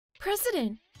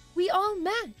President, we all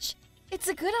match. It's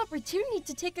a good opportunity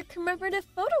to take a commemorative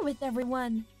photo with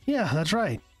everyone. Yeah, that's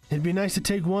right. It'd be nice to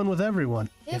take one with everyone.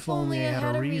 If only I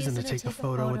had a reason to take a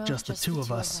photo with just the two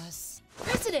of us.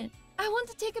 President, I want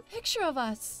to take a picture of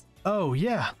us. Oh,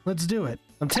 yeah, let's do it.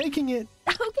 I'm taking it.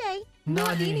 Okay.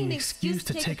 Not needing an excuse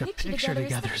to take a picture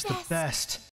together is the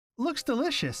best. Looks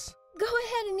delicious. Go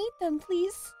ahead and eat them,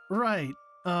 please. Right.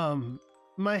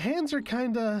 My hands are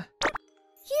kinda...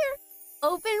 Here,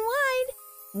 open wide.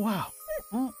 Wow.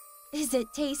 Is it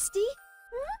tasty?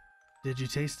 Did you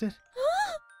taste it?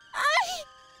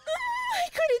 I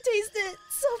couldn't taste it,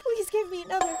 so please give me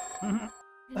another.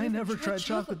 I never tried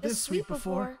chocolate this sweet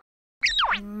before.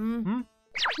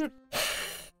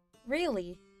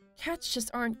 Really? Cats just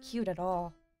aren't cute at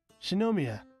all.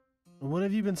 Shinomiya, what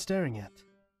have you been staring at?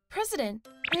 President,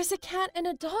 there's a cat and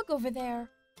a dog over there.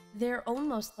 They're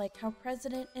almost like how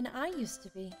President and I used to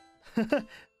be.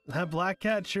 That black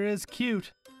cat sure is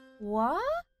cute. What?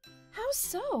 How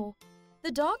so?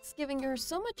 The dog's giving her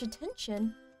so much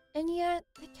attention, and yet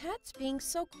the cat's being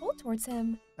so cold towards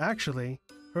him. Actually,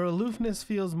 her aloofness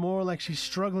feels more like she's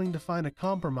struggling to find a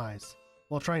compromise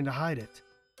while trying to hide it.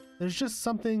 There's just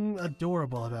something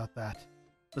adorable about that.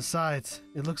 Besides,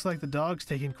 it looks like the dog's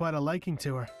taking quite a liking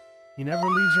to her. He never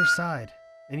leaves her side,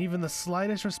 and even the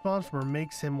slightest response from her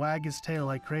makes him wag his tail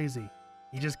like crazy.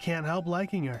 He just can't help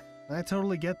liking her. I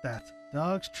totally get that.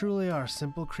 Dogs truly are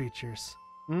simple creatures.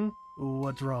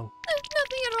 What's wrong?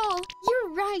 Nothing at all.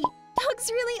 You're right. Dogs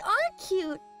really are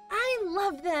cute. I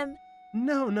love them.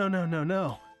 No.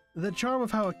 The charm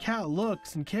of how a cat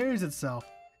looks and carries itself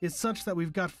is such that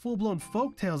we've got full-blown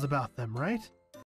folktales about them, right?